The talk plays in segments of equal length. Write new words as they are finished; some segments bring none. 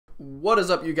What is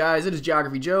up, you guys? It is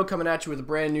Geography Joe coming at you with a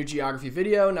brand new geography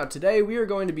video. Now today we are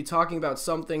going to be talking about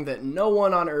something that no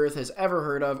one on earth has ever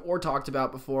heard of or talked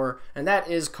about before, and that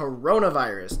is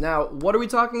coronavirus. Now, what are we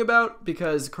talking about?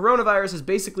 Because coronavirus has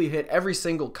basically hit every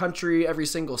single country, every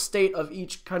single state of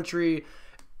each country.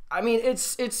 I mean,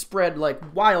 it's spread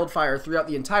like wildfire throughout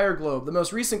the entire globe. The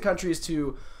most recent countries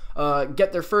to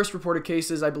get their first reported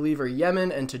cases, I believe, are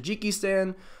Yemen and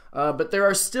Tajikistan. But there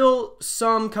are still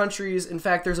some countries, in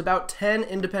fact, there's about 10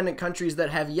 independent countries that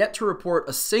have yet to report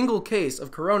a single case of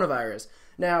coronavirus.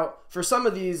 Now, for some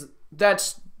of these,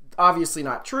 that's obviously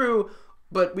not true,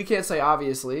 but we can't say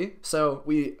obviously, so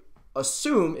we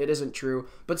assume it isn't true.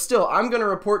 But still, I'm going to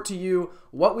report to you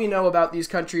what we know about these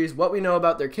countries, what we know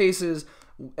about their cases,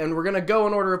 and we're going to go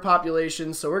in order of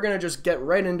population, so we're going to just get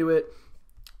right into it,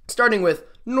 starting with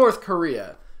North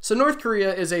Korea. So North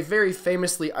Korea is a very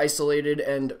famously isolated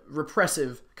and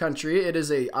repressive country. It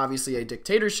is obviously a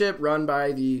dictatorship run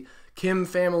by the Kim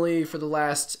family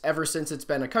ever since it's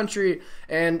been a country,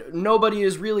 and nobody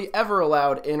is really ever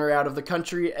allowed in or out of the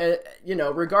country,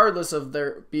 regardless of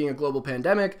there being a global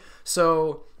pandemic.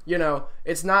 So,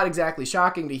 it's not exactly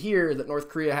shocking to hear that North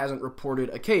Korea hasn't reported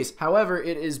a case. However,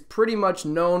 it is pretty much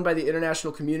known by the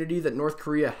international community that North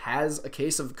Korea has a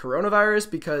case of coronavirus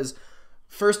because,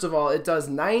 first of all, it does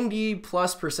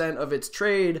 90+% of its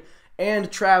trade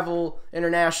and travel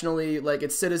internationally, like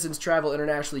its citizens travel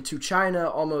internationally to China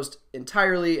almost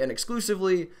entirely and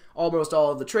exclusively. Almost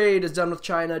all of the trade is done with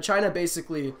China. China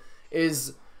basically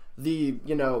is the,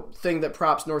 thing that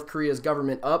props North Korea's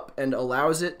government up and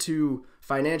allows it to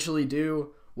financially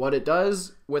do what it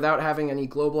does without having any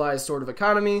globalized sort of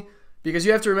economy. Because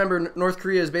you have to remember, North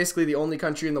Korea is basically the only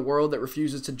country in the world that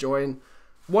refuses to join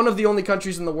one of the only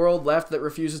countries in the world left that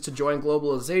refuses to join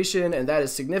globalization, and that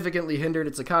has significantly hindered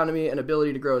its economy and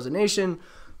ability to grow as a nation.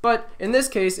 But in this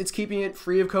case, it's keeping it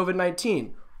free of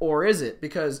COVID-19. Or is it?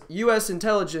 Because U.S.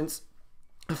 intelligence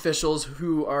officials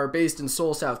who are based in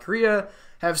Seoul, South Korea,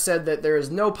 have said that there is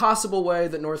no possible way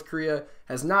that North Korea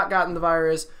has not gotten the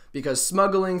virus because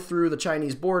smuggling through the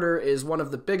Chinese border is one of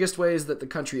the biggest ways that the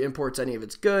country imports any of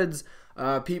its goods.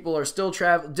 People are still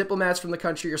diplomats from the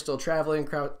country are still traveling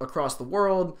across the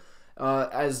world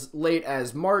as late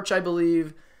as March, I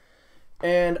believe.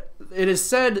 And it is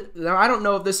said, now I don't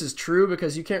know if this is true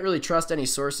because you can't really trust any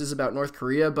sources about North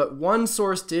Korea, but one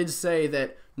source did say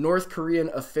that North Korean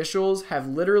officials have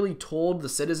literally told the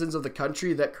citizens of the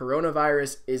country that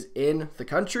coronavirus is in the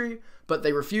country, but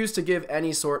they refuse to give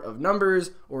any sort of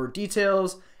numbers or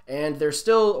details, and they're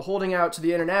still holding out to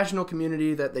the international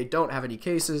community that they don't have any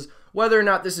cases. Whether or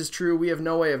not this is true, we have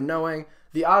no way of knowing.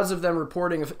 The odds of them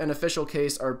reporting an official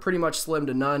case are pretty much slim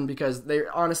to none because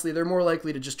they're more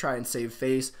likely to just try and save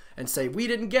face and say, we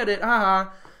didn't get it,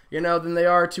 haha, than they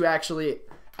are to actually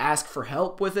ask for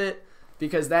help with it,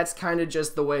 because that's kind of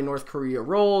just the way North Korea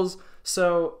rolls.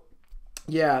 So,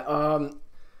 yeah,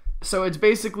 so it's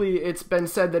been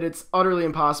said that it's utterly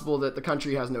impossible that the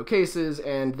country has no cases,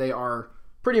 and they are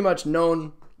pretty much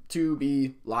known to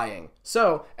be lying.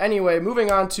 So anyway, moving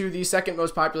on to the second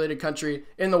most populated country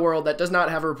in the world that does not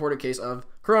have a reported case of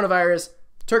coronavirus,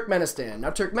 Turkmenistan.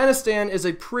 Now, Turkmenistan is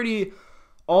a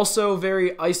also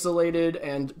very isolated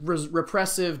and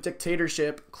repressive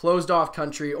dictatorship, closed-off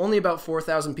country. Only about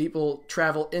 4,000 people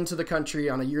travel into the country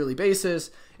on a yearly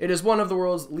basis. It is one of the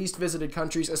world's least visited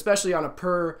countries, especially on a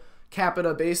per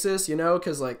capita basis,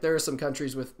 because there are some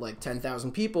countries with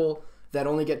 10,000 people that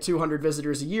only get 200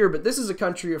 visitors a year, but this is a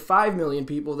country of 5 million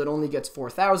people that only gets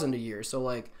 4,000 a year.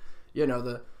 So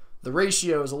the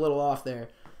ratio is a little off there.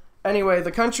 Anyway,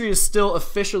 the country is still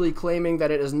officially claiming that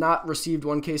it has not received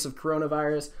one case of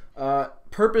coronavirus.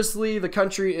 Purposely, the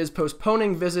country is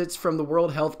postponing visits from the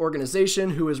World Health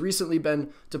Organization, who has recently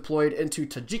been deployed into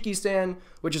Tajikistan,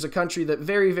 which is a country that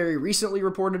very, very recently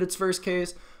reported its first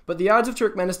case. But the odds of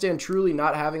Turkmenistan truly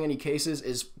not having any cases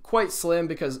is quite slim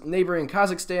because neighboring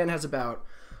Kazakhstan has about,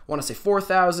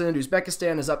 4,000.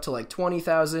 Uzbekistan is up to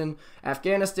 20,000.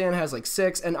 Afghanistan has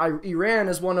 6. And Iran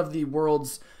is one of the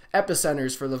world's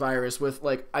epicenters for the virus with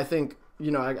I think,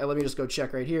 let me just go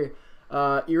check right here.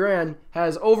 Iran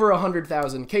has over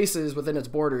 100,000 cases within its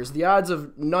borders. The odds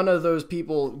of none of those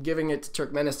people giving it to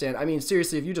Turkmenistan, I mean,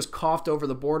 seriously, if you just coughed over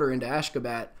the border into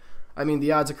Ashgabat, I mean,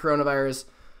 the odds of coronavirus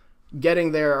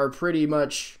getting there are pretty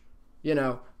much,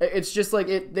 it's just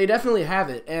they definitely have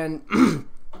it. And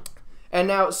and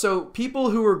now, so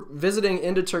people who were visiting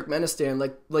into Turkmenistan,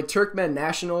 like Turkmen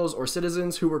nationals or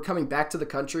citizens who were coming back to the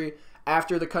country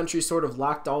after the country sort of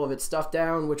locked all of its stuff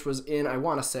down, which was in, I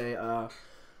want to say,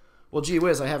 well, gee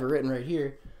whiz, I have it written right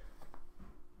here.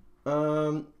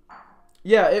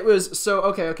 Yeah, it was so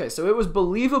okay. So it was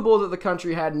believable that the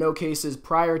country had no cases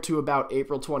prior to about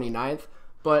April 29th,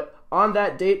 but on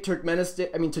that date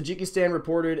Tajikistan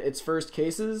reported its first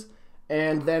cases,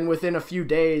 and then within a few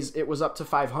days it was up to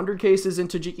 500 cases in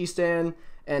Tajikistan,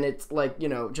 and it's like,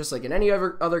 just like in any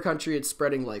other country, it's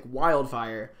spreading like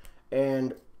wildfire.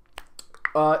 And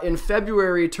in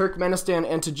February, Turkmenistan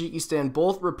and Tajikistan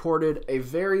both reported a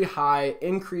very high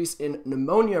increase in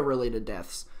pneumonia-related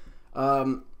deaths.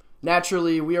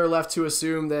 Naturally, we are left to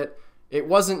assume that it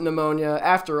wasn't pneumonia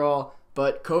after all,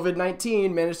 but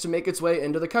COVID-19 managed to make its way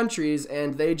into the countries,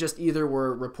 and they just either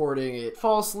were reporting it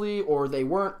falsely or they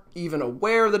weren't even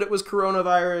aware that it was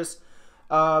coronavirus.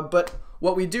 But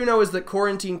what we do know is that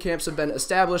quarantine camps have been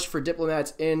established for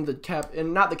diplomats in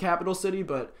not the capital city,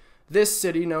 but this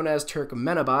city known as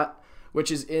Turkmenabat, which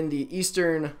is in the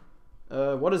eastern.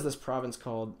 What is this province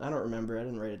called? I don't remember. I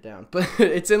didn't write it down. But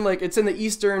it's in the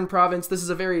eastern province. This is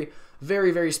a very,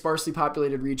 very, very sparsely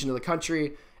populated region of the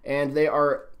country, and they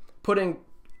are putting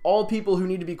all people who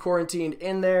need to be quarantined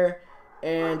in there.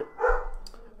 And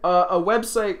a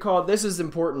website called, this is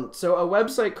important. So a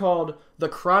website called the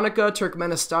Kronika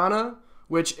Turkmenistana,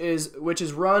 which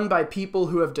is run by people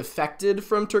who have defected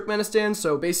from Turkmenistan.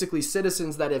 So basically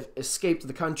citizens that have escaped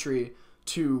the country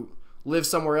to live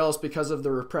somewhere else because of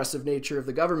the repressive nature of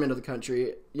the government of the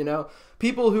country.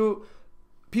 People who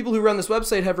run this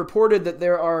website have reported that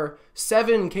there are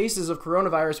 7 cases of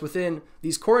coronavirus within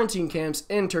these quarantine camps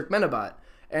in Turkmenabat.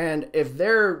 And if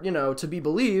they're, to be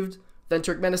believed, then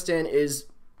Turkmenistan is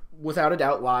without a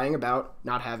doubt lying about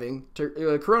not having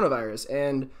coronavirus.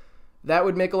 And that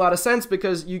would make a lot of sense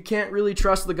because you can't really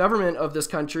trust the government of this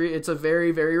country. It's a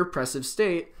very, very repressive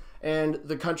state. And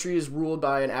the country is ruled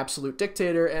by an absolute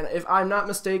dictator. And if I'm not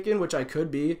mistaken, which I could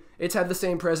be, it's had the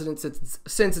same president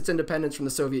since its independence from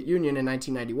the Soviet Union in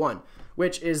 1991,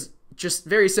 which is just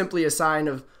very simply a sign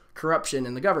of corruption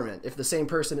in the government if the same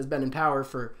person has been in power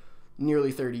for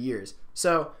nearly 30 years.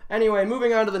 So anyway,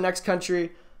 moving on to the next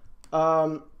country.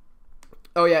 Just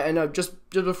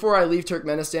before I leave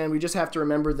Turkmenistan, we just have to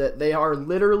remember that they are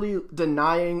literally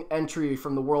denying entry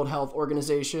from the World Health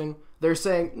Organization. They're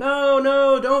saying,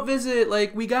 no, don't visit.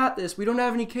 Like, we got this. We don't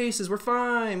have any cases. We're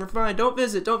fine. Don't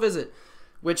visit.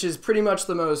 Which is pretty much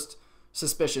the most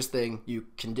suspicious thing you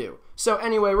can do. So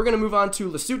anyway, we're going to move on to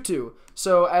Lesotho.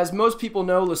 So as most people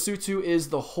know, Lesotho is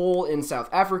the hole in South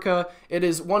Africa. It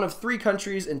is one of 3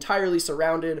 countries entirely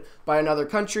surrounded by another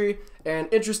country. And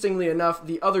interestingly enough,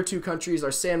 the other 2 countries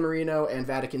are San Marino and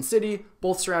Vatican City,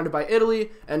 both surrounded by Italy.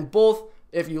 And both,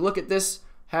 if you look at this,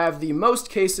 have the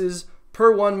most cases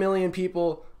per 1 million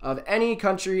people of any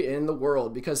country in the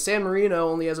world, because San Marino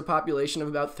only has a population of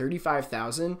about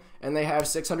 35,000 and they have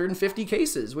 650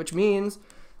 cases, which means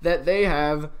that they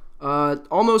have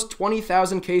almost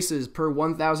 20,000 cases per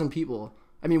 1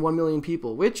 million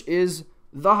people, which is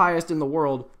the highest in the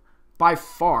world by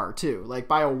far too, like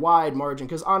by a wide margin.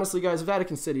 Because honestly, guys,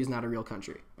 Vatican City is not a real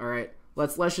country. All right,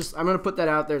 let's just, I'm gonna put that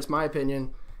out there. It's my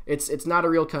opinion. It's not a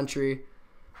real country.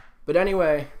 But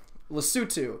anyway,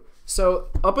 Lesotho. So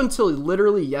up until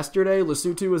literally yesterday,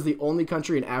 Lesotho was the only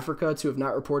country in Africa to have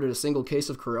not reported a single case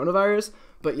of coronavirus.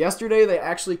 But yesterday, they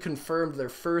actually confirmed their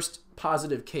first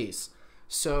positive case.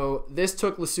 So this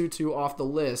took Lesotho off the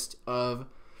list of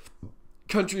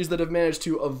countries that have managed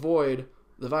to avoid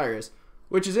the virus,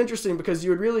 which is interesting because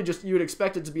you would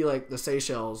expect it to be like the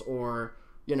Seychelles or,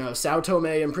 Sao Tome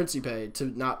and Principe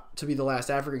to be the last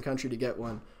African country to get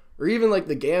one, or even like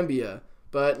the Gambia.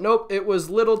 But nope, it was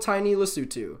little tiny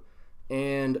Lesotho.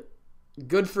 And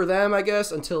good for them, I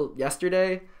guess, until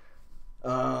yesterday.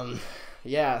 So,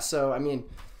 I mean,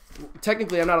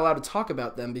 technically I'm not allowed to talk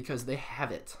about them because they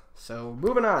have it. So,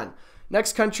 moving on.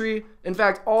 Next country, in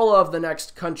fact, all of the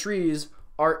next countries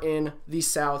are in the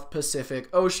South Pacific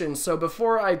Ocean. So,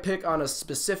 before I pick on a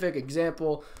specific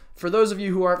example, for those of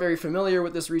you who aren't very familiar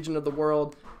with this region of the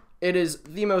world, it is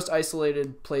the most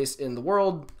isolated place in the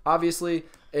world, obviously.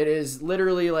 It is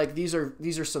literally like these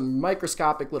are some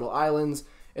microscopic little islands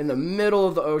in the middle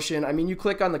of the ocean. I mean, you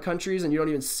click on the countries and you don't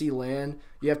even see land.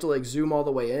 You have to like zoom all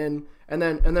the way in. And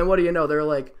then what do you know? There are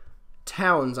like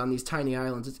towns on these tiny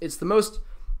islands. It's the most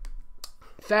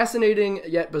fascinating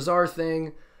yet bizarre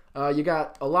thing. You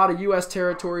got a lot of U.S.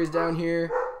 territories down here.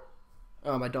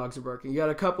 Oh, my dogs are barking. You got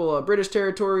a couple of British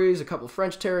territories, a couple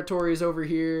French territories over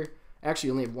here. Actually,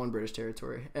 you only have 1 British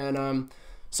territory. And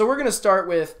so we're going to start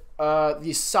with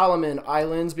the Solomon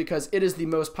Islands because it is the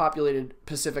most populated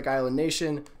Pacific Island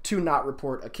nation to not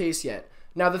report a case yet.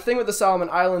 Now, the thing with the Solomon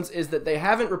Islands is that they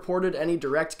haven't reported any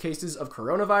direct cases of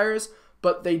coronavirus,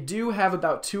 but they do have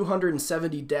about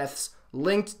 270 deaths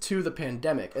linked to the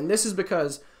pandemic. And this is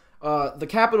because The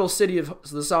capital city of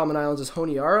the Solomon Islands is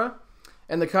Honiara,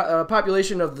 and the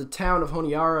population of the town of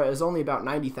Honiara is only about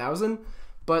 90,000.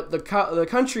 But the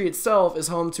country itself is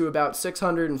home to about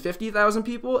 650,000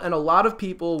 people, and a lot of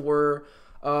people were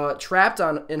trapped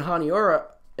in Honiara,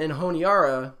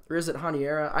 or is it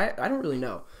Honiara? I don't really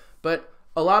know. But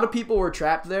a lot of people were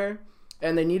trapped there,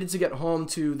 and they needed to get home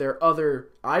to their other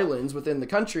islands within the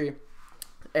country.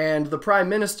 And the prime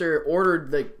minister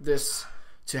ordered this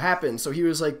to happen. So he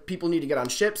was like, people need to get on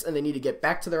ships, and they need to get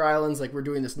back to their islands. Like, we're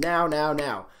doing this now, now,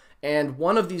 now. And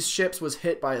one of these ships was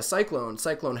hit by a cyclone,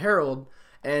 Cyclone Harold,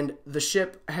 and the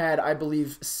ship had, I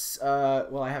believe,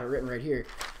 well, I have it written right here.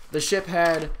 The ship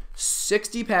had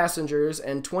 60 passengers,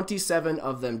 and 27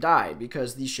 of them died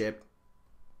because the ship,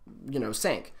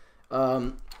 sank.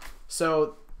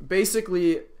 So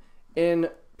basically, in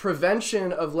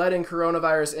prevention of letting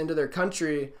coronavirus into their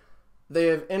country, they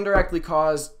have indirectly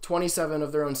caused 27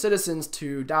 of their own citizens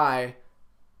to die,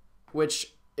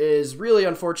 which is really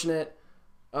unfortunate.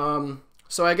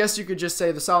 So I guess you could just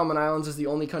say the Solomon Islands is the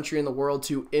only country in the world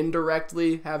to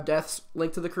indirectly have deaths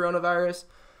linked to the coronavirus.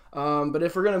 But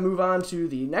if we're going to move on to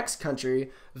the next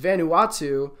country,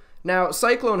 Vanuatu. Now,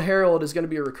 Cyclone Harold is going to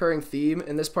be a recurring theme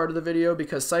in this part of the video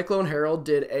because Cyclone Harold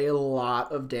did a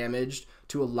lot of damage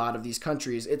to a lot of these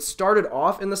countries. It started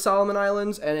off in the Solomon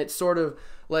Islands, and it sort of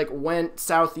like went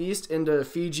southeast into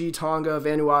Fiji, Tonga,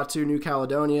 Vanuatu, New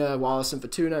Caledonia, Wallis and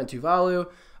Futuna, and Tuvalu.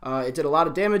 It did a lot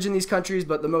of damage in these countries,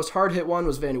 but the most hard-hit one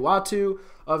was Vanuatu.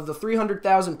 Of the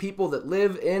 300,000 people that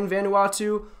live in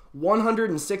Vanuatu,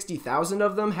 160,000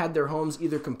 of them had their homes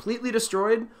either completely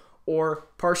destroyed or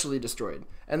partially destroyed.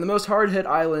 And the most hard-hit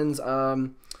islands,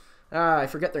 I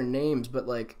forget their names, but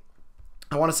like,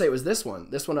 I want to say it was this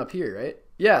one up here, right?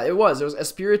 Yeah, it was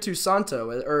Espiritu Santo,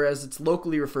 or as it's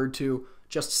locally referred to,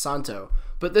 just Santo.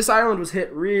 But this island was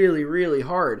hit really, really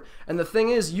hard. And the thing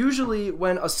is, usually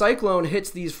when a cyclone hits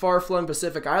these far-flung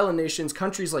Pacific island nations,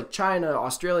 countries like China,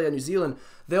 Australia, New Zealand,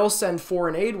 they'll send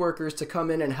foreign aid workers to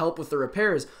come in and help with the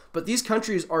repairs. But these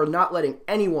countries are not letting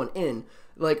anyone in,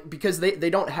 like, because they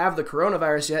don't have the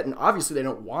coronavirus yet, and obviously they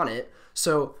don't want it.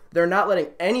 So they're not letting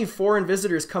any foreign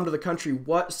visitors come to the country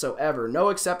whatsoever, no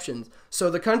exceptions. So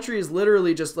the country is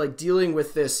literally just like dealing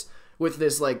with this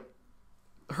like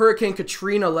Hurricane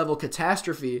Katrina level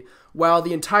catastrophe, while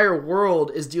the entire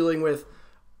world is dealing with,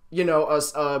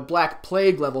 a Black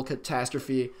Plague level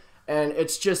catastrophe. And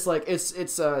it's just like,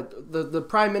 the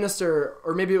prime minister,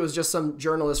 or maybe it was just some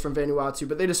journalist from Vanuatu,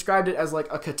 but they described it as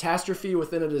like a catastrophe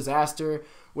within a disaster,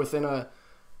 within a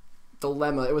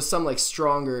dilemma. It was some like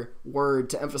stronger word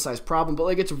to emphasize problem, but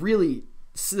like this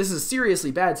is a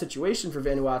seriously bad situation for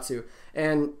Vanuatu.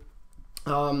 And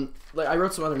like I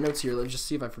wrote some other notes here. Let's just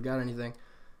see if I forgot anything.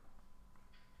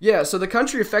 Yeah, so the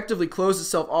country effectively closed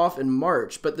itself off in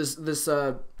March, but this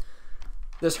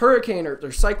hurricane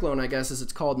or cyclone, I guess, as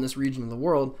it's called in this region of the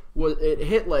world, it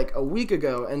hit like a week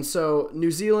ago, and so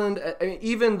New Zealand, I mean,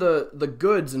 even the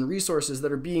goods and resources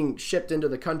that are being shipped into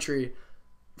the country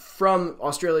from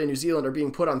Australia and New Zealand are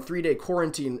being put on 3-day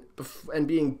quarantine and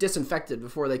being disinfected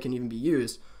before they can even be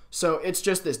used. So it's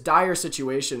just this dire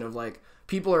situation of like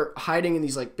people are hiding in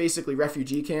these like basically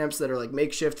refugee camps that are like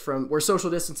makeshift from where social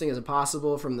distancing is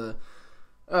impossible from the.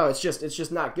 Oh, it's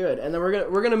just not good. And then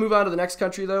we're gonna move on to the next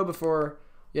country though before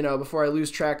I lose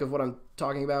track of what I'm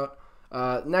talking about.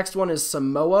 Next one is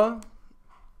Samoa.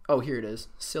 Oh, here it is.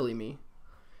 Silly me.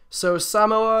 So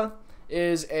Samoa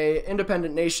is a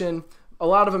independent nation. A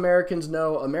lot of Americans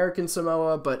know American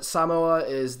Samoa, but Samoa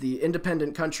is the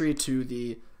independent country to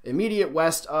the immediate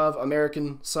west of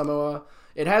American Samoa.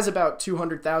 It has about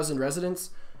 200,000 residents,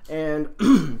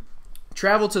 and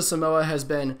travel to Samoa has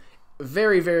been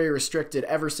very, very restricted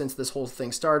ever since this whole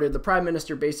thing started. The prime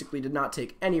minister basically did not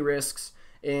take any risks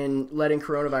in letting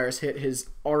coronavirus hit his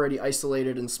already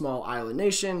isolated and small island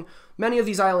nation. Many of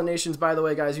these island nations, by the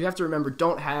way, guys, you have to remember,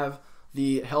 don't have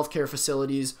the healthcare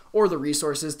facilities or the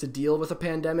resources to deal with a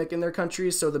pandemic in their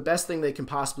countries. So the best thing they can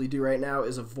possibly do right now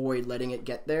is avoid letting it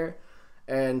get there.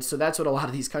 And so that's what a lot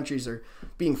of these countries are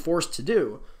being forced to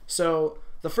do. So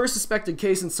the first suspected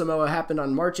case in Samoa happened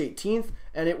on March 18th,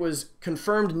 and it was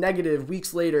confirmed negative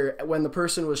weeks later when the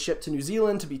person was shipped to New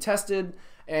Zealand to be tested.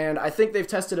 And I think they've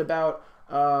tested about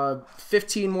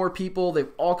 15 more people. They've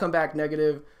all come back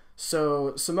negative.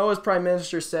 So Samoa's prime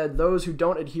minister said those who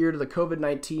don't adhere to the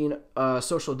COVID-19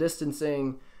 social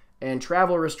distancing and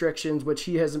travel restrictions, which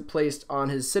he hasn't placed on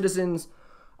his citizens,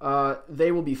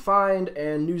 they will be fined.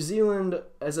 And New Zealand,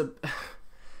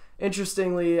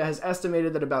 interestingly, has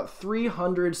estimated that about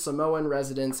 300 Samoan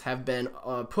residents have been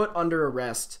put under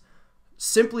arrest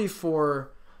simply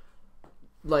for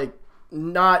like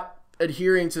not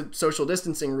adhering to social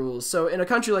distancing rules. So in a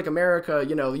country like America,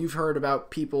 you know, you've heard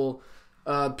about people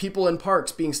in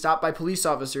parks being stopped by police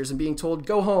officers and being told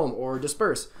go home or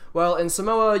disperse. Well, in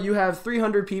Samoa, you have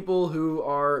 300 people who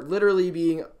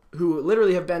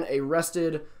literally have been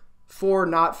arrested for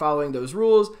not following those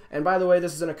rules. And by the way,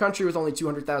 this is in a country with only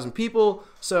 200,000 people,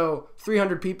 so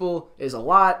 300 people is a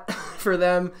lot for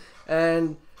them.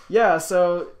 And yeah,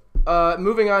 so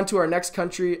moving on to our next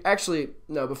country. Actually,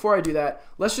 no, before I do that,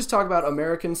 let's just talk about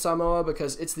American Samoa,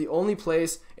 because it's the only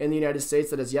place in the United States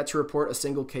that has yet to report a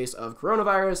single case of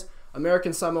coronavirus.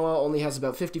 American Samoa only has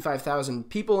about 55,000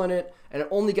 people in it, and it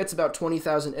only gets about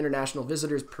 20,000 international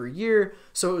visitors per year,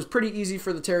 so it was pretty easy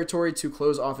for the territory to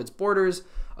close off its borders.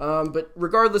 But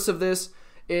regardless of this,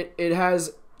 it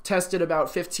has tested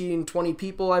about 20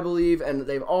 people, I believe, and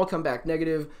they've all come back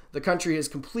negative. The country has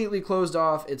completely closed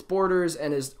off its borders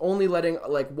and is only letting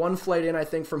like one flight in, I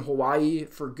think, from Hawaii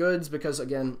for goods, because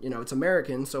again, you know, it's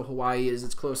American, so Hawaii is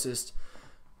its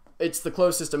the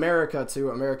closest America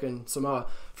to American Samoa.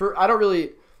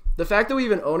 The fact that we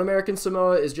even own American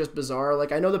Samoa is just bizarre.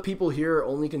 Like, I know the people here are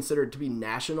only considered to be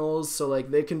nationals, so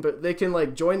like they can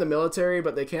like join the military,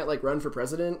 but they can't like run for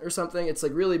president or something. It's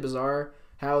like really bizarre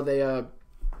how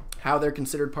they're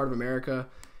considered part of America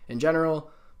in general.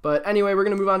 But anyway, we're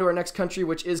going to move on to our next country,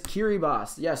 which is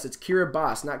Kiribati. Yes, it's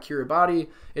Kiribati, not Kiribati.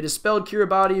 It is spelled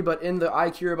Kiribati, but in the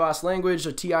I-Kiribati language,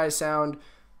 the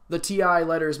TI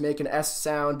letters make an S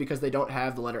sound because they don't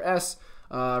have the letter S.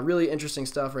 Really interesting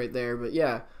stuff right there. But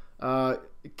yeah,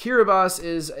 Kiribati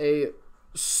is a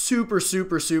super,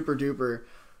 super, super duper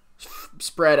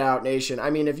spread out nation. I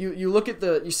mean, if you look at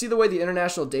you see the way the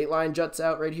international date line juts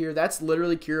out right here, that's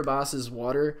literally Kiribati's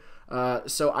water.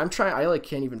 So I like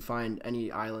can't even find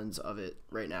any islands of it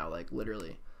right now, like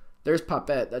literally. There's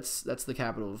Papeete, that's the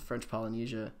capital of French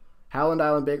Polynesia. Howland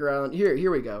Island, Baker Island.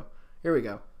 Here we go.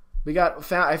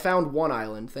 I found one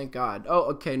island, thank God. Oh,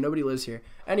 okay, nobody lives here.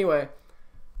 Anyway,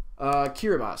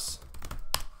 Kiribati.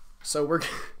 So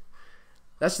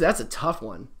that's a tough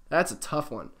one.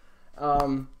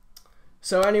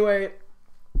 So anyway,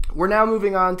 we're now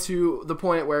moving on to the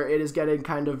point where it is getting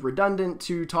kind of redundant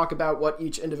to talk about what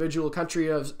each individual country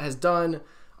has done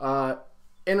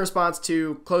in response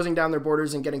to closing down their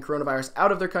borders and getting coronavirus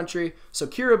out of their country. So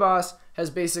Kiribati has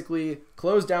basically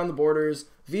closed down the borders.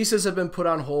 Visas have been put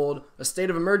on hold. A state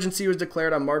of emergency was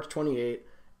declared on March 28.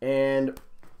 And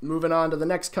moving on to the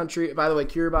next country. By the way,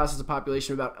 Kiribati has a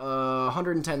population of about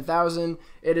 110,000.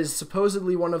 It is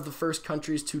supposedly one of the first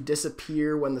countries to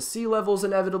disappear when the sea levels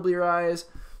inevitably rise.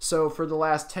 So for the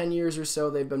last 10 years or so,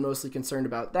 they've been mostly concerned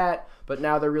about that. But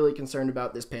now they're really concerned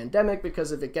about this pandemic,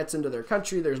 because if it gets into their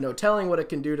country, there's no telling what it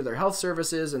can do to their health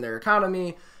services and their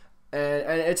economy.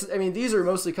 And these are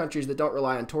mostly countries that don't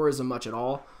rely on tourism much at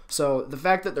all. So the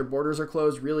fact that their borders are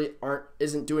closed really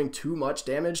isn't doing too much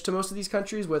damage to most of these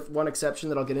countries, with one exception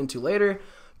that I'll get into later.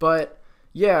 But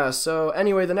yeah, so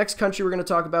anyway, the next country we're going to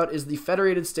talk about is the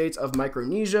Federated States of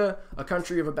Micronesia, a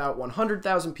country of about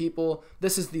 100,000 people.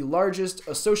 This is the largest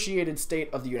associated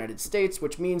state of the United States,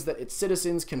 which means that its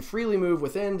citizens can freely move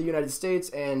within the United States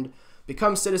and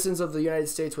become citizens of the United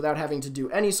States without having to do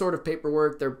any sort of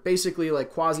paperwork. They're basically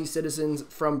like quasi-citizens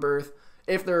from birth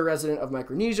if they're a resident of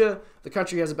Micronesia. The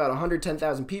country has about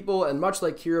 110,000 people, and much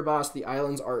like Kiribati, the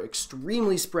islands are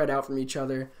extremely spread out from each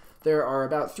other. There are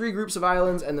about 3 groups of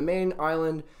islands, and the main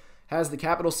island has the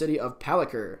capital city of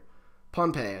Palikir.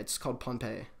 Pohnpei. It's called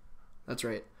Pohnpei. That's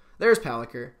right. There's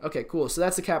Palikir. Okay, cool. So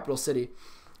that's the capital city.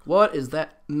 What is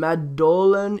that?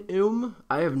 Madoleum?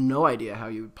 I have no idea how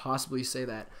you would possibly say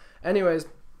that. Anyways,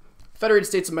 Federated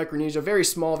States of Micronesia, very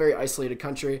small, very isolated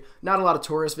country. Not a lot of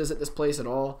tourists visit this place at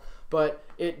all. But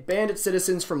it banned its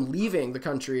citizens from leaving the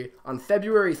country on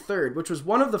February 3rd, which was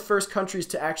one of the first countries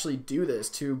to actually do this,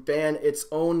 to ban its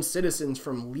own citizens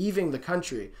from leaving the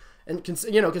country. And,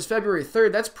 because February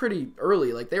 3rd, that's pretty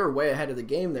early. Like, they were way ahead of the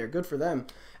game there. Good for them.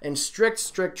 And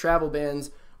strict travel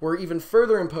bans were even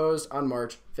further imposed on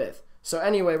March 5th. So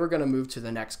anyway, we're going to move to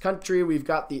the next country. We've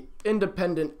got the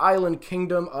independent island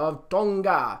kingdom of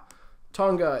Tonga.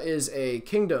 Tonga is a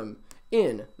kingdom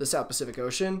in the South Pacific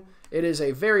Ocean. It is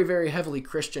a very, very heavily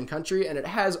Christian country, and it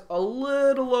has a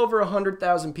little over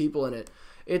 100,000 people in it.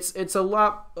 It's a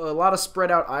lot of spread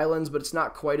out islands, but it's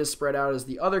not quite as spread out as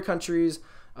the other countries.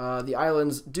 The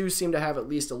islands do seem to have at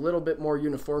least a little bit more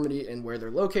uniformity in where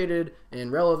they're located, in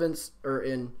relevance or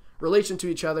in relation to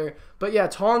each other. But yeah,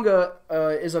 Tonga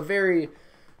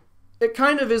it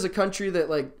kind of is a country that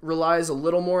like relies a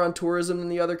little more on tourism than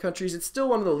the other countries. It's still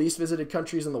one of the least visited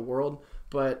countries in the world,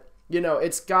 but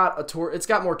it's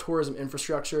got more tourism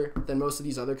infrastructure than most of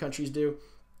these other countries do.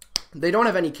 They don't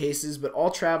have any cases, but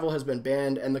all travel has been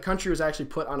banned, and the country was actually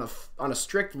put on a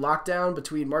strict lockdown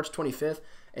between March 25th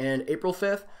and April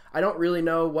 5th. I don't really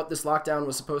know what this lockdown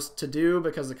was supposed to do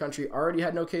because the country already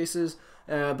had no cases,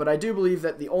 but I do believe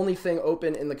that the only thing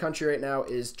open in the country right now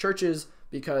is churches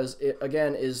because it,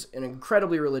 again, is an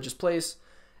incredibly religious place.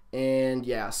 And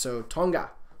yeah, so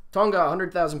Tonga,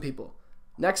 100,000 people.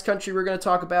 Next country we're going to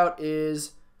talk about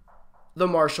is the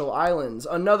Marshall Islands,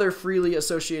 another freely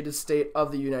associated state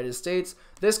of the United States.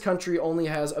 This country only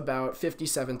has about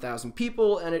 57,000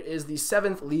 people, and it is the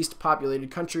 7th least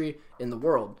populated country in the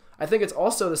world. I think it's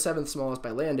also the 7th smallest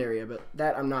by land area, but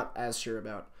that I'm not as sure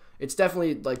about. It's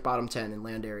definitely like bottom 10 in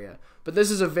land area. But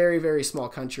this is a very, very small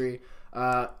country.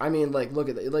 I mean, like, look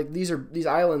at it. Like, these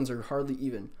islands are hardly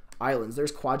even islands.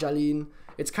 There's Kwajalein.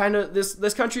 It's kind of,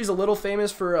 this country is a little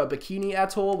famous for Bikini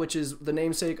Atoll, which is the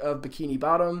namesake of Bikini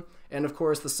Bottom, and of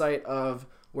course the site of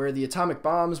where the atomic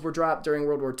bombs were dropped during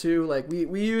World War II. Like,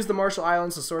 we used the Marshall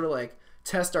Islands to sort of like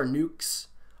test our nukes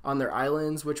on their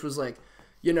islands, which was like,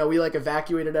 you know, we like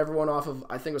evacuated everyone off of,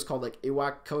 I think it was called like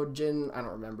Iwakojin. I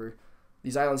don't remember.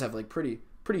 These islands have like pretty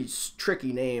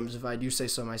tricky names, if I do say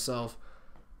so myself.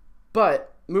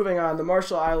 But moving on, the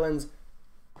Marshall Islands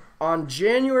on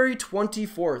January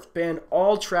 24th banned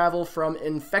all travel from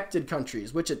infected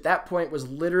countries, which at that point was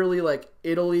literally like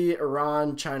Italy,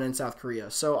 Iran, China, and South Korea.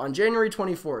 So on January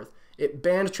 24th, it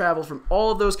banned travel from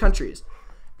all of those countries.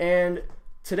 And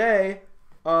today,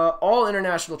 all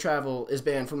international travel is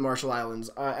banned from the Marshall Islands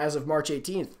as of March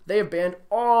 18th. They have banned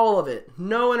all of it.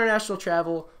 No international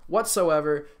travel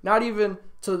whatsoever, not even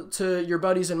to your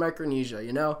buddies in Micronesia,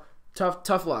 you know?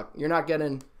 Tough luck. You're not getting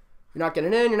in,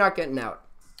 you're not getting out.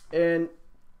 And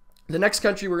the next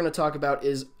country we're going to talk about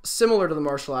is similar to the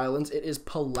Marshall Islands. It is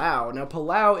Palau. Now,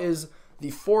 Palau is the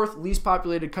 4th least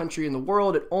populated country in the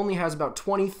world. It only has about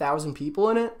 20,000 people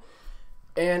in it.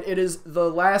 And it is the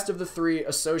last of the 3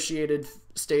 associated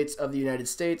states of the United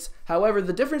States. However,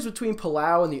 the difference between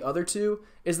Palau and the other two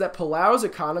is that Palau's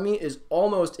economy is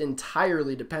almost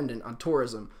entirely dependent on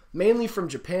tourism, mainly from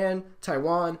Japan,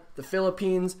 Taiwan, the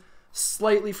Philippines,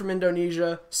 slightly from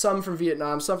Indonesia, some from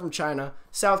Vietnam, some from China,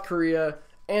 South Korea,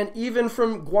 and even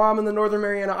from Guam and the Northern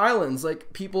Mariana Islands.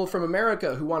 Like people from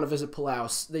America who want to visit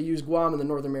Palau, they use Guam and the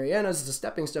Northern Marianas as a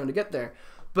stepping stone to get there.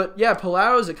 But yeah,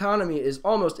 Palau's economy is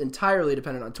almost entirely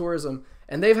dependent on tourism,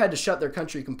 and they've had to shut their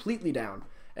country completely down.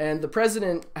 And the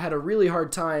president had a really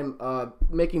hard time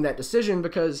making that decision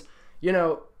because, you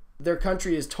know, their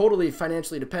country is totally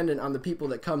financially dependent on the people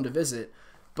that come to visit.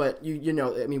 But you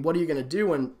know, I mean, what are you going to do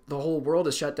when the whole world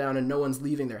is shut down and no one's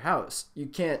leaving their house? You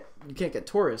can't get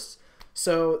tourists.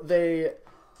 So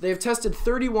they've tested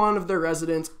 31 of their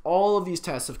residents. All of these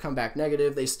tests have come back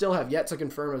negative. They still have yet to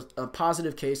confirm a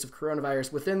positive case of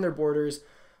coronavirus within their borders.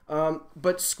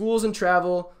 But schools and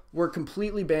travel were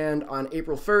completely banned on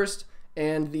April 1st.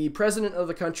 And the president of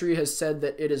the country has said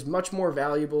that it is much more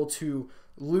valuable to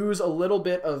lose a little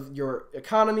bit of your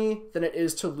economy than it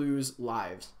is to lose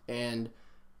lives. And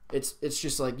it's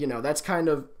just like, you know, that's kind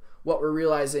of what we're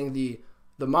realizing the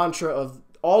mantra of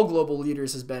all global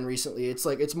leaders has been recently. It's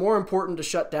like it's more important to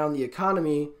shut down the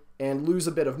economy and lose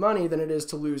a bit of money than it is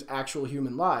to lose actual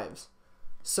human lives.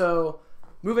 So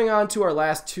moving on to our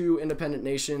last 2 independent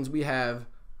nations, we have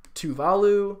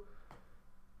Tuvalu.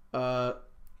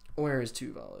 Where is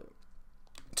Tuvalu?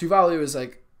 Tuvalu is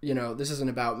like, you know, this isn't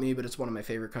about me, but it's one of my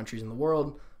favorite countries in the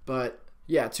world. But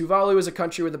yeah, Tuvalu is a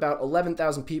country with about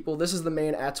 11,000 people. This is the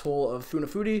main atoll of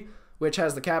Funafuti, which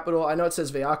has the capital. I know it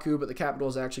says Vaiaku, but the capital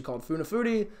is actually called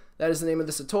Funafuti. That is the name of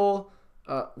this atoll.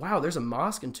 Wow, there's a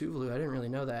mosque in Tuvalu. I didn't really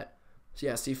know that. So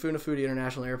yeah, see, Funafuti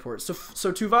International Airport. So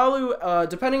Tuvalu,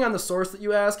 depending on the source that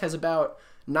you ask, has about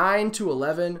 9 to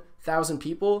 11,000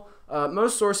 people.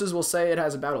 Most sources will say it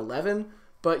has about 11.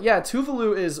 But yeah,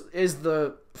 Tuvalu is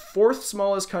the 4th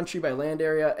smallest country by land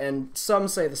area, and some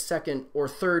say the 2nd or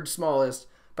 3rd smallest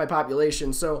by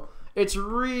population. So it's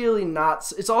really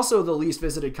not. It's also the least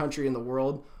visited country in the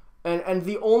world, and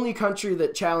the only country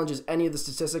that challenges any of the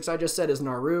statistics I just said is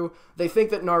Nauru. They think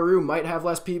that Nauru might have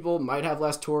less people, might have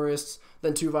less tourists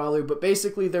than Tuvalu, but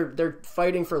basically they're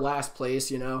fighting for last place,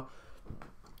 you know.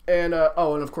 And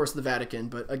and of course the Vatican,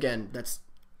 but again, that's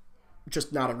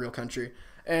just not a real country.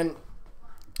 And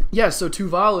yeah, so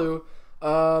Tuvalu,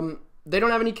 they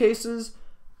don't have any cases.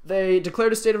 They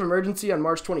declared a state of emergency on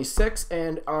March 26th,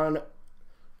 and on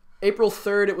April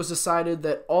 3rd, it was decided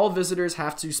that all visitors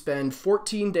have to spend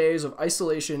 14 days of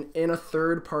isolation in a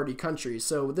third-party country.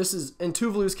 So this is, in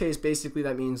Tuvalu's case, basically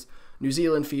that means New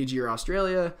Zealand, Fiji, or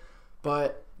Australia.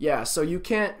 But yeah, so you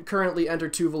can't currently enter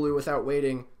Tuvalu without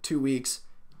waiting 2 weeks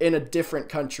in a different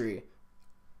country.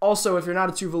 also, if you're not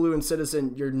a Tuvaluan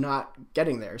citizen, you're not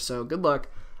getting there. So good luck.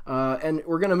 And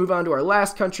we're going to move on to our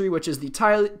last country, which is the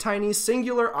tiny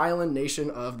singular island nation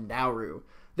of Nauru.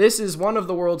 This is one of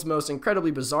the world's most incredibly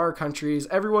bizarre countries.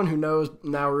 Everyone who knows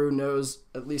Nauru knows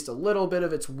at least a little bit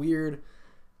of its weird,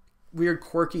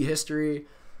 quirky history.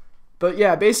 But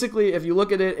yeah, basically, if you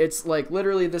look at it, it's like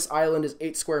literally this island is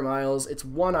 8 square miles. It's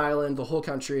one island, the whole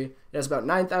country. It has about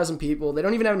 9,000 people. They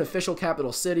don't even have an official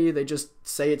capital city. They just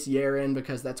say it's Yeren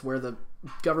because that's where the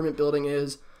government building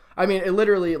is. I mean, it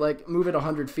literally, like, move it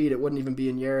 100 feet, it wouldn't even be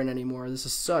in Yeren anymore. This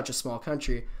is such a small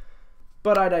country.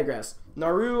 But I digress.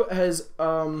 Nauru has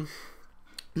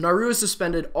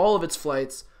suspended all of its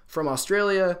flights from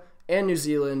Australia and New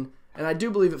Zealand, and I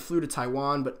do believe it flew to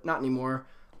Taiwan, but not anymore.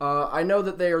 I know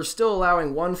that they are still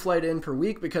allowing one flight in per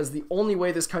week because the only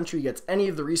way this country gets any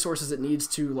of the resources it needs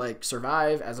to like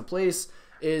survive as a place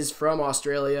is from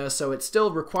Australia. So it still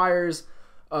requires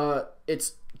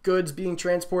its goods being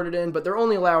transported in, but they're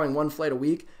only allowing one flight a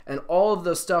week, and all of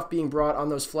the stuff being brought on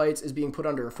those flights is being put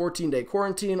under a 14-day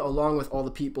quarantine along with all the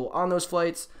people on those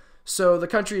flights. So the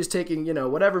country is taking,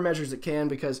 whatever measures it can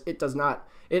because it does not,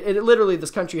 it literally, this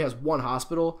country has one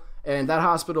hospital, and that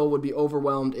hospital would be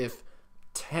overwhelmed if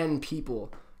 10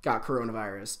 people got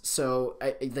coronavirus. So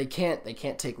they can't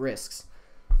take risks.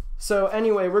 So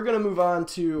anyway, we're going to move on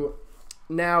to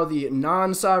now the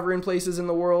non-sovereign places in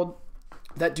the world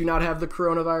that do not have the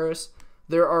coronavirus.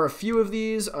 There are a few of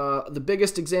these. The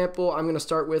biggest example I'm going to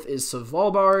start with is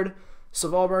Svalbard.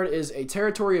 Svalbard is a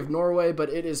territory of Norway, but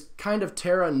it is kind of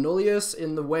terra nullius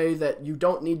in the way that you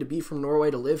don't need to be from Norway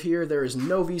to live here. There is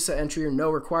no visa entry or no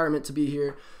requirement to be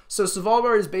here. So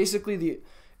Svalbard is basically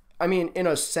in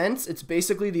a sense, it's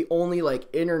basically the only like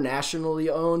internationally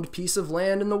owned piece of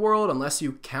land in the world, unless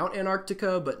you count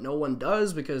Antarctica, but no one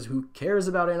does because who cares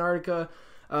about Antarctica?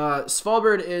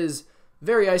 Svalbard is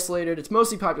very isolated. It's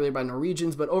mostly populated by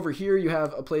Norwegians, but over here you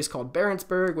have a place called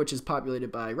Barentsburg, which is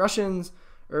populated by Russians.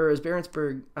 Or is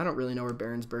Barentsburg? I don't really know where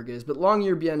Barentsburg is, but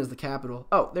Longyearbyen is the capital.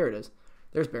 Oh, there it is.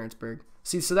 There's Barentsburg.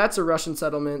 See, so that's a Russian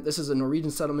settlement. This is a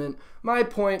Norwegian settlement. My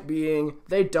point being,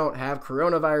 they don't have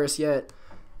coronavirus yet.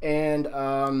 And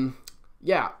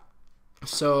yeah,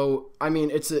 so I mean,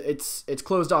 it's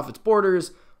closed off its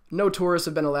borders. No tourists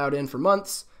have been allowed in for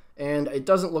months, and it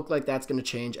doesn't look like that's going to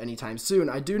change anytime soon.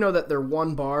 I do know that their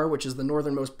one bar, which is the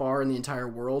northernmost bar in the entire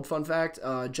world, fun fact,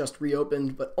 just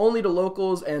reopened, but only to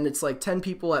locals, and it's like 10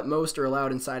 people at most are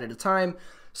allowed inside at a time.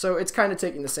 So it's kind of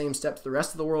taking the same steps the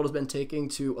rest of the world has been taking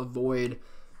to avoid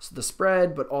the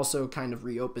spread, but also kind of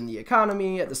reopen the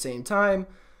economy at the same time.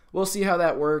 We'll see how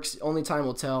that works. Only time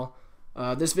will tell.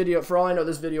 This video, for all I know,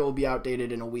 this video will be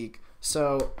outdated in a week.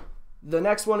 So the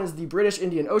next one is the British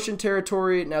Indian Ocean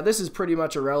Territory. Now this is pretty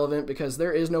much irrelevant because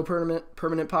there is no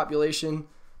permanent population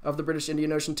of the British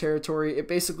Indian Ocean Territory. It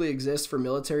basically exists for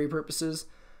military purposes,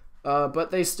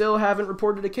 but they still haven't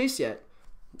reported a case yet.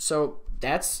 So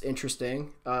that's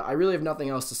interesting. I really have nothing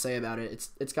else to say about it.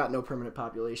 It's got no permanent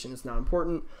population. It's not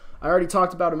important. I already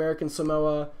talked about American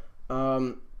Samoa.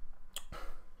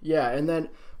 Yeah, and then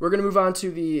we're going to move on to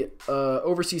the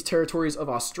overseas territories of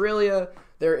Australia.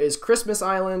 There is Christmas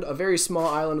Island, a very small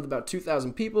island with about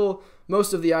 2,000 people.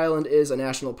 Most of the island is a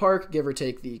national park, give or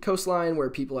take the coastline where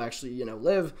people actually,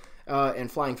 live,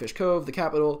 and Flying Fish Cove, the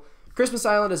capital. Christmas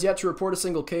Island has yet to report a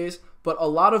single case, but a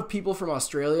lot of people from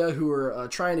Australia who are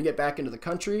trying to get back into the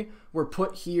country were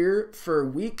put here for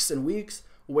weeks and weeks,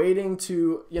 waiting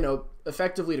to,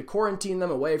 effectively to quarantine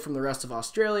them away from the rest of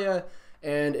Australia.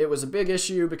 And it was a big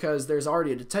issue because there's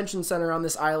already a detention center on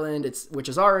this island, which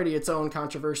is already its own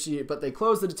controversy, but they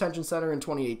closed the detention center in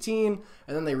 2018,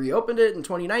 and then they reopened it in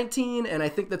 2019, and I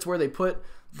think that's where they put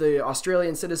the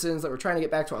Australian citizens that were trying to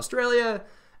get back to Australia.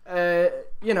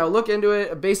 Look into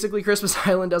it. Basically, Christmas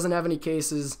Island doesn't have any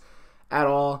cases at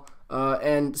all.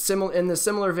 And in the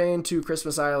similar vein to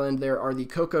Christmas Island, there are the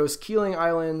Cocos Keeling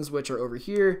Islands, which are over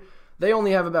here. They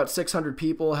only have about 600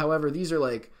 people. However, these are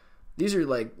like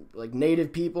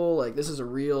native people. Like, this is a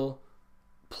real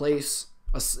place.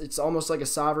 It's almost like a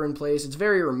sovereign place. It's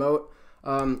very remote.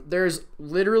 There's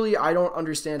literally, I don't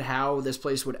understand how this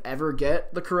place would ever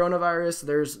get the coronavirus.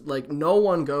 There's no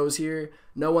one goes here.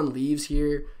 No one leaves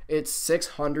here. It's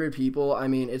 600 people. I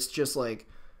mean, it's just like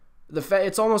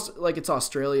it's almost like it's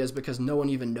Australia's because no one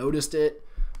even noticed it,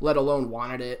 let alone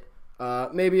wanted it.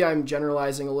 Maybe I'm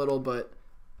generalizing a little, but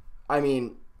I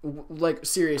mean,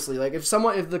 seriously,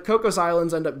 if the Cocos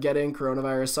Islands end up getting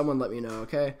coronavirus, someone let me know,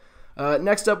 okay?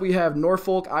 Next up, we have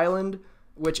Norfolk Island,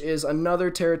 which is another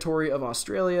territory of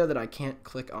Australia that I can't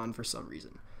click on for some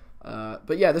reason.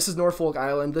 But yeah, this is Norfolk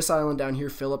Island. This island down here,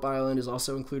 Phillip Island, is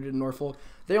also included in Norfolk.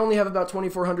 They only have about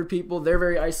 2,400 people. They're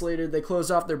very isolated. They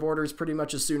closed off their borders pretty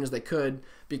much as soon as they could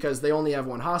because they only have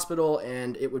one hospital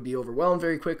and it would be overwhelmed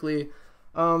very quickly.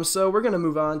 So we're going to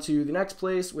move on to the next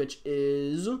place, which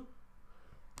is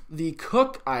the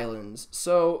Cook Islands.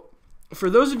 So for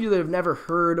those of you that have never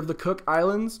heard of the Cook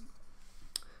Islands,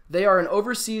 they are an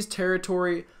overseas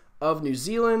territory of New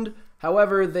Zealand.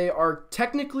 However, they are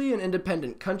technically an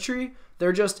independent country.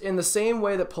 They're just in the same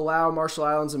way that Palau, Marshall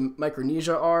Islands, and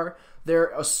Micronesia are.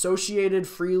 They're associated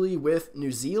freely with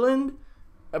New Zealand,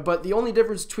 but the only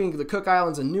difference between the Cook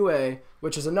Islands and Niue,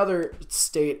 which is another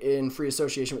state in free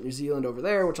association with New Zealand over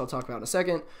there, which I'll talk about in a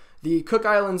second, the Cook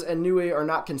Islands and Niue are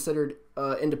not considered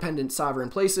independent sovereign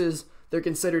places. They're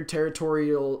considered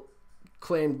territorial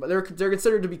claimed. They're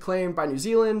considered to be claimed by New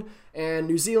Zealand, and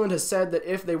New Zealand has said that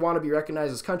if they want to be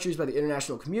recognized as countries by the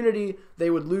international community,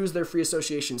 they would lose their free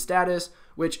association status,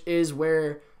 which is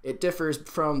where it differs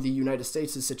from the United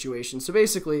States' situation. So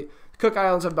basically, the Cook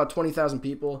Islands have about 20,000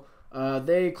 people.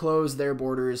 They closed their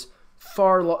borders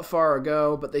far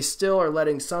ago, but they still are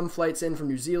letting some flights in from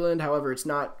New Zealand. However, it's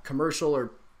not commercial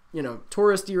or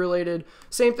touristy related.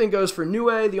 Same thing goes for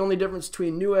Niue. The only difference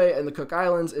between Niue and the Cook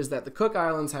Islands is that the Cook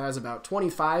Islands has about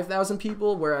 25,000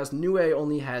 people, whereas Niue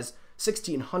only has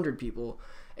 1,600 people.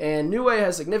 And Niue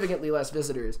has significantly less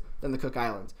visitors than the Cook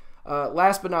Islands.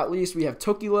 Last but not least, we have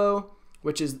Tokilo,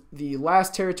 which is the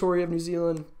last territory of New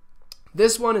Zealand.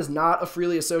 This one is not a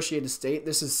freely associated state.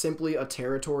 This is simply a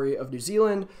territory of New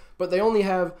Zealand, but they only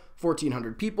have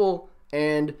 1,400 people,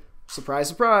 and surprise,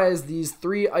 surprise, these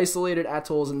 3 isolated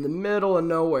atolls in the middle of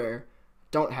nowhere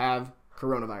don't have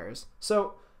coronavirus.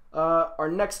 So our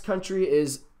next country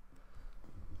is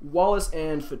Wallis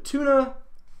and Futuna,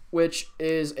 which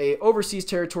is a overseas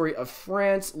territory of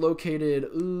France located,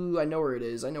 I know where it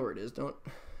is. Don't,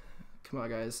 come on,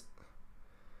 guys.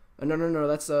 No,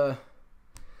 that's, oh,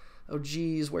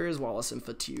 geez, where is Wallis and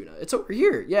Futuna? It's over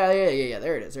here. Yeah,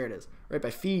 there it is, right by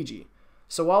Fiji.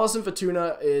 So Wallis and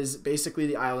Futuna is basically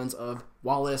the islands of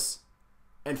Wallis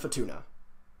and Futuna.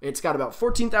 It's got about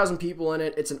 14,000 people in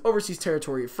it. It's an overseas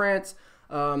territory of France.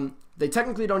 They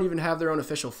technically don't even have their own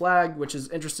official flag, which is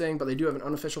interesting, but they do have an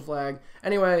unofficial flag.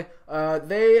 Anyway,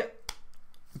 they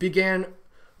began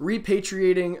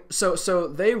repatriating. So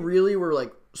they really were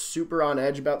like super on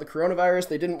edge about the coronavirus.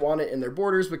 They didn't want it in their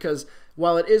borders because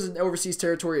while it is an overseas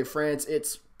territory of France,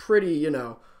 it's pretty,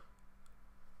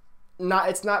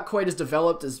 it's not quite as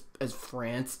developed as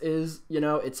France is.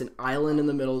 It's an island in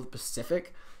the middle of the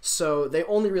Pacific. So they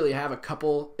only really have a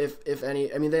couple, if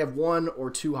any. I mean, they have 1 or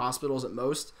 2 hospitals at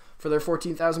most for their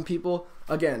 14,000 people.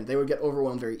 Again, they would get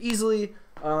overwhelmed very easily.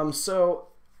 So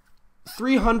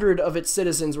 300 of its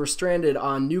citizens were stranded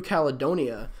on New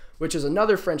Caledonia, which is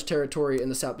another French territory in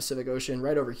the South Pacific Ocean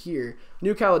right over here.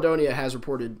 New Caledonia has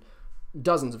reported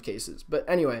dozens of cases. But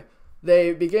anyway,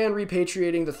 they began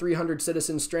repatriating the 300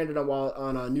 citizens stranded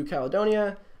on New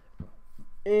Caledonia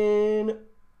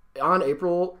on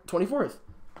April 24th.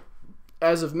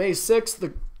 As of May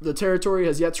 6th, the territory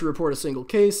has yet to report a single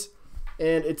case,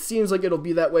 and it seems like it'll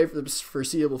be that way for the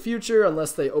foreseeable future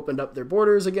unless they opened up their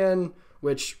borders again,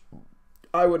 which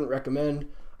I wouldn't recommend.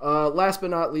 Last but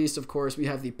not least, of course, we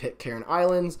have the Pitcairn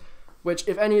Islands, which,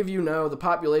 if any of you know, the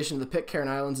population of the Pitcairn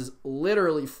Islands is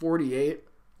literally 48.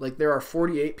 Like, there are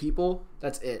 48 people.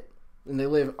 That's it. And they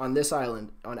live on this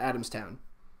island, on Adamstown.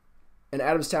 And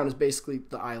Adamstown is basically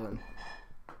the island.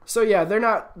 So yeah, they're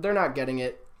not getting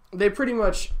it. They pretty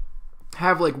much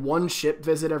have like 1 ship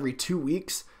visit every 2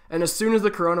 weeks. And as soon as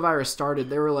the coronavirus started,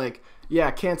 they were like, yeah,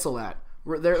 cancel that.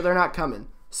 They're not coming.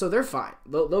 So they're fine.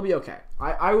 They'll be okay.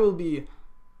 I will be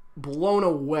blown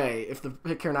away if the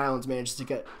Pitcairn Islands manages to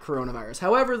get coronavirus.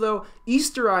 However, though,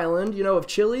 Easter Island, of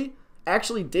Chile,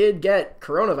 actually did get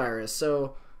coronavirus.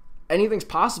 So anything's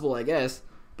possible, I guess.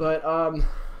 But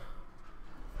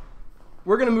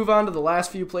we're going to move on to the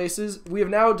last few places. We have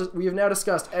now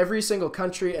discussed every single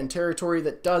country and territory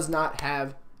that does not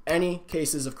have any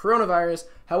cases of coronavirus.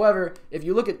 However, if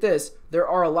you look at this, there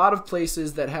are a lot of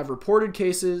places that have reported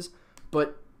cases,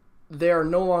 but they are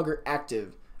no longer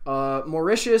active.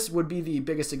 Mauritius would be the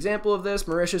biggest example of this.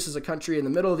 Mauritius is a country in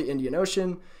the middle of the Indian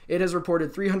Ocean. It has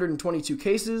reported 322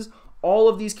 cases. All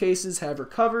of these cases have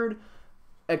recovered,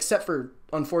 except for,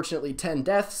 unfortunately, 10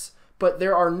 deaths. But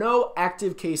there are no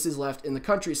active cases left in the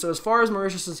country. So as far as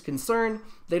Mauritius is concerned,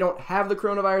 they don't have the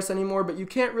coronavirus anymore, but you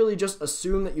can't really just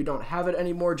assume that you don't have it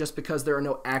anymore just because there are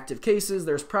no active cases.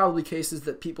 There's probably cases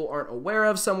that people aren't aware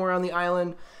of somewhere on the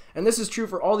island. And this is true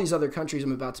for all these other countries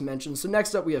I'm about to mention. So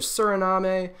next up we have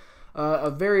Suriname,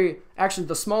 actually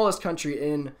the smallest country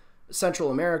in Central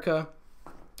America.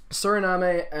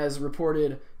 Suriname has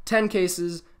reported 10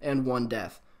 cases and 1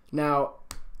 death. Now,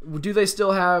 do they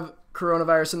still have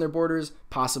coronavirus in their borders?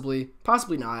 Possibly.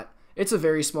 Possibly not. It's a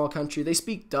very small country. They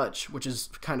speak Dutch, which is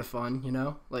kind of fun, you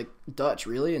know? Like, Dutch,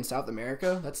 really? In South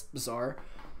America? That's bizarre.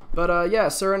 But, yeah,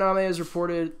 Suriname has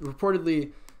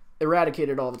reportedly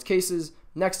eradicated all of its cases.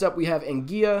 Next up, we have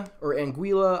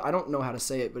Anguilla. I don't know how to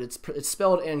say it, but it's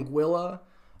spelled Anguilla.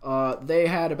 They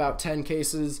had about 10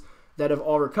 cases that have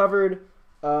all recovered.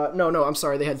 No, I'm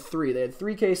sorry. They had 3. They had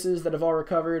 3 cases that have all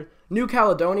recovered. New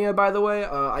Caledonia, by the way,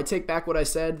 I take back what I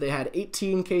said. They had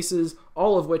 18 cases,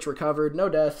 all of which recovered, no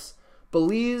deaths.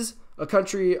 Belize, a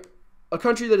country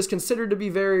that is considered to be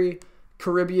very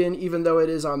Caribbean, even though it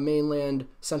is on mainland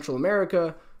Central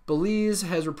America. Belize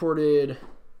has reported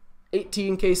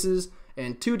 18 cases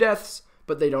and 2 deaths,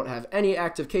 but they don't have any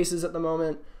active cases at the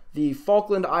moment. The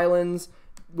Falkland Islands,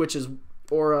 which is,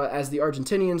 or as the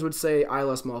Argentinians would say,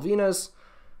 Islas Malvinas.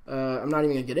 I'm not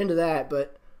even going to get into that,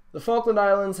 but the Falkland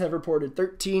Islands have reported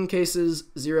 13 cases,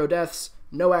 0 deaths,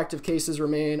 no active cases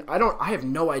remain. I have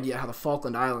no idea how the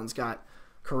Falkland Islands got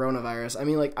coronavirus. I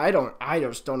mean, like, I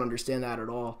just don't understand that at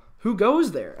all. Who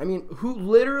goes there? I mean,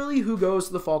 who goes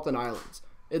to the Falkland Islands?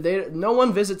 No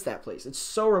one visits that place. It's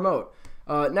so remote.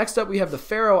 Next up, we have the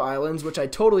Faroe Islands, which I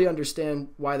totally understand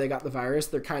why they got the virus.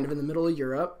 They're kind of in the middle of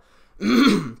Europe.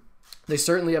 They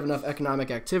certainly have enough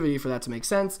economic activity for that to make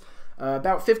sense.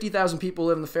 About 50,000 people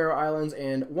live in the Faroe Islands,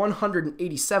 and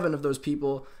 187 of those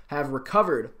people have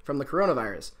recovered from the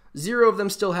coronavirus. 0 of them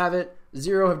still have it.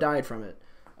 0 have died from it.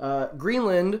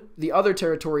 Greenland, the other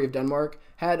territory of Denmark,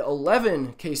 had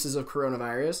 11 cases of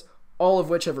coronavirus, all of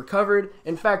which have recovered.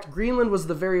 In fact, Greenland was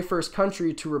the very first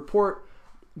country to report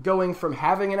going from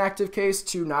having an active case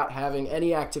to not having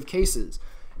any active cases.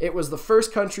 It was the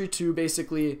first country to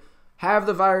basically have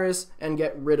the virus and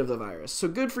get rid of the virus. So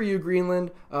good for you, Greenland.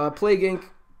 Plague Inc.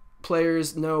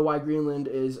 players know why Greenland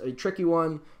is a tricky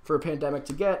one for a pandemic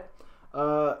to get.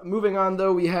 Moving on,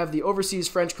 though, we have the overseas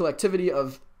French collectivity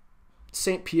of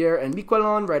Saint Pierre and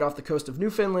Miquelon right off the coast of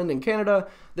Newfoundland in Canada.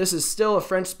 This is still a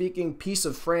French-speaking piece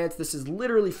of France. This is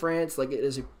literally France. Like, it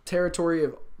is a territory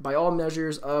of, by all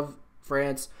measures, of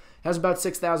France. It has about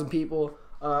 6,000 people.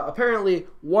 Apparently,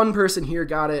 one person here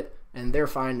got it, and they're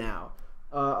fine now.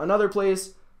 Another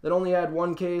place that only had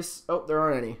 1 case. Oh, there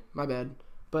aren't any. My bad.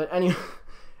 But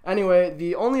anyway,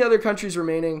 the only other countries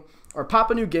remaining are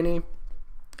Papua New Guinea,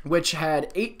 which had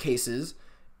 8 cases.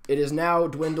 It is now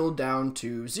dwindled down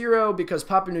to 0 because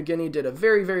Papua New Guinea did a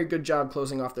very, very good job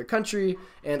closing off their country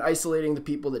and isolating the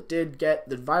people that did get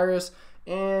the virus.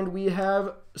 And we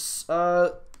have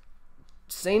St.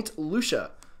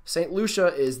 Lucia. St. Lucia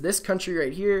is this country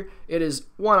right here. It is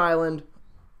 1 island,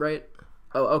 right?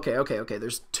 Oh, okay.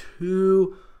 There's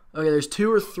 2. Okay, there's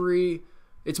 2 or 3.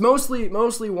 It's mostly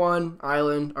 1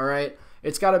 island, all right?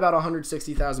 It's got about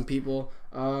 160,000 people.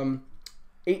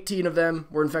 18 of them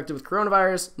were infected with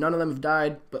coronavirus. None of them have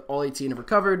died, but all 18 have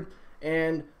recovered.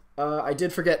 And I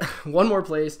did forget one more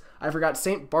place. I forgot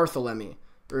St. Bartholomew,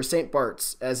 or St.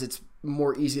 Bart's, as it's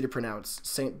more easy to pronounce.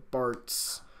 St.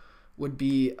 Bart's would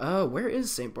be... where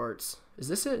is St. Bart's? Is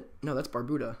this it? No, that's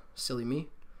Barbuda. Silly me.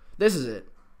 This is it.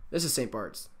 This is St.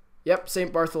 Bart's. Yep,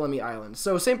 St. Bartholomew Island.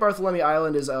 So St. Bartholomew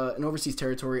Island is an overseas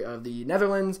territory of the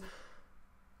Netherlands.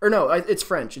 Or no, it's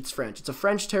French. It's French. It's a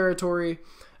French territory.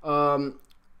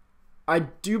 I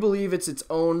do believe it's its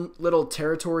own little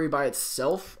territory by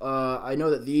itself. I know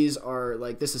that these are,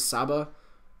 like, this is Saba,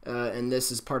 and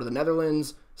this is part of the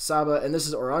Netherlands. Saba, and this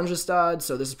is Oranjestad,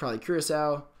 so this is probably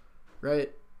Curacao,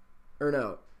 right? Or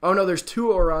no. Oh, no, there's 2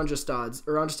 Oranjestads.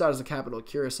 Oranjestad is the capital,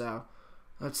 Curacao.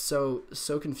 That's so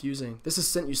confusing. This is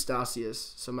St.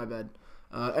 Eustatius, so my bad.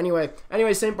 Anyway,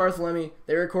 St. Bartholomew,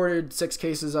 they recorded 6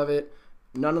 cases of it.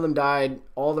 None of them died.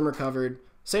 All of them recovered.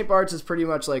 St. Bart's is pretty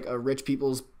much like a rich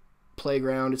people's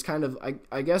playground. It's kind of,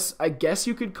 I guess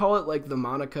you could call it like the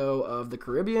Monaco of the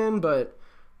Caribbean, but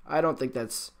I don't think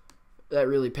that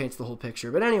really paints the whole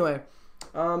picture. But anyway,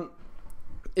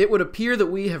 it would appear that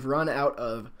we have run out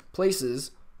of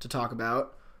places to talk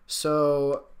about.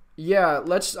 So yeah,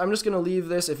 I'm just going to leave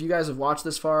this. If you guys have watched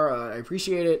this far, I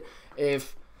appreciate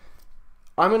it.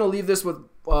 I'm going to leave this with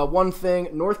one thing.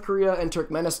 North Korea and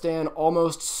Turkmenistan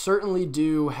almost certainly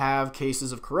do have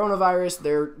cases of coronavirus.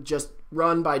 They're just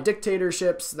run by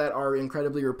dictatorships that are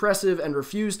incredibly repressive and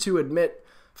refuse to admit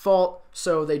fault,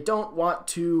 so they don't want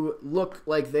to look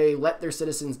like they let their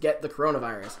citizens get the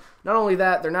coronavirus. Not only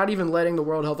that, they're not even letting the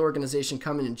World Health Organization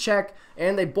come in and check,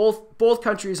 and they both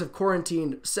countries have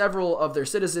quarantined several of their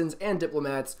citizens and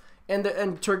diplomats, and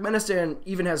Turkmenistan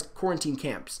even has quarantine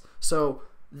camps. So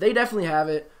they definitely have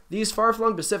it. These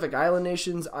far-flung Pacific Island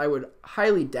nations, I would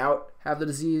highly doubt have the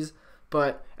disease,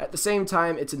 but at the same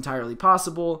time, it's entirely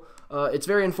possible. It's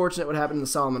very unfortunate what happened in the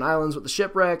Solomon Islands with the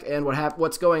shipwreck, and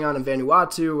what's going on in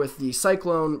Vanuatu with the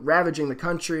cyclone ravaging the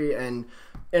country, and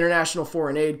international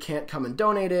foreign aid can't come and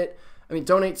donate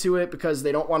to it because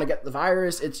they don't want to get the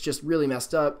virus. It's just really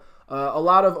messed up. A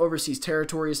lot of overseas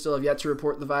territories still have yet to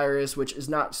report the virus, which is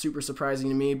not super surprising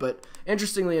to me, but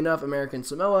interestingly enough, American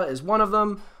Samoa is one of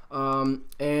them.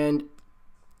 And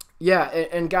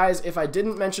guys, if I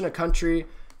didn't mention a country,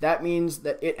 that means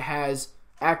that it has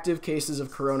active cases of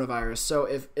coronavirus. So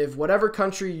if whatever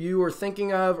country you are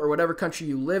thinking of or whatever country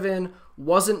you live in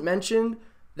wasn't mentioned,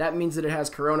 that means that it has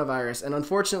coronavirus. And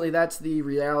unfortunately, that's the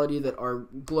reality that our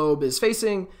globe is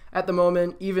facing at the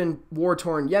moment. Even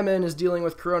war-torn Yemen is dealing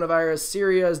with coronavirus.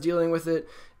 Syria is dealing with it.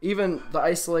 Even the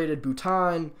isolated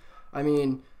Bhutan. I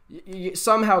mean,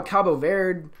 somehow Cabo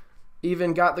Verde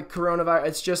even got the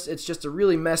coronavirus. It's just a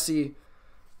really messy,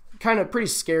 kind of pretty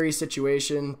scary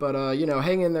situation. But,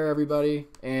 hang in there, everybody.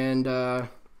 And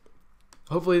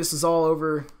hopefully this is all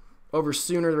over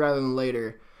sooner rather than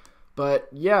later. But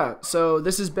yeah, so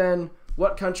this has been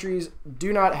what countries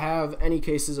do not have any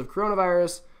cases of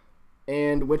coronavirus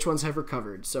and which ones have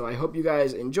recovered. So I hope you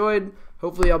guys enjoyed.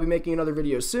 Hopefully I'll be making another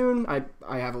video soon.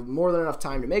 I have more than enough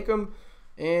time to make them.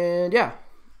 And yeah,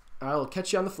 I'll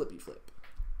catch you on the flippy flip.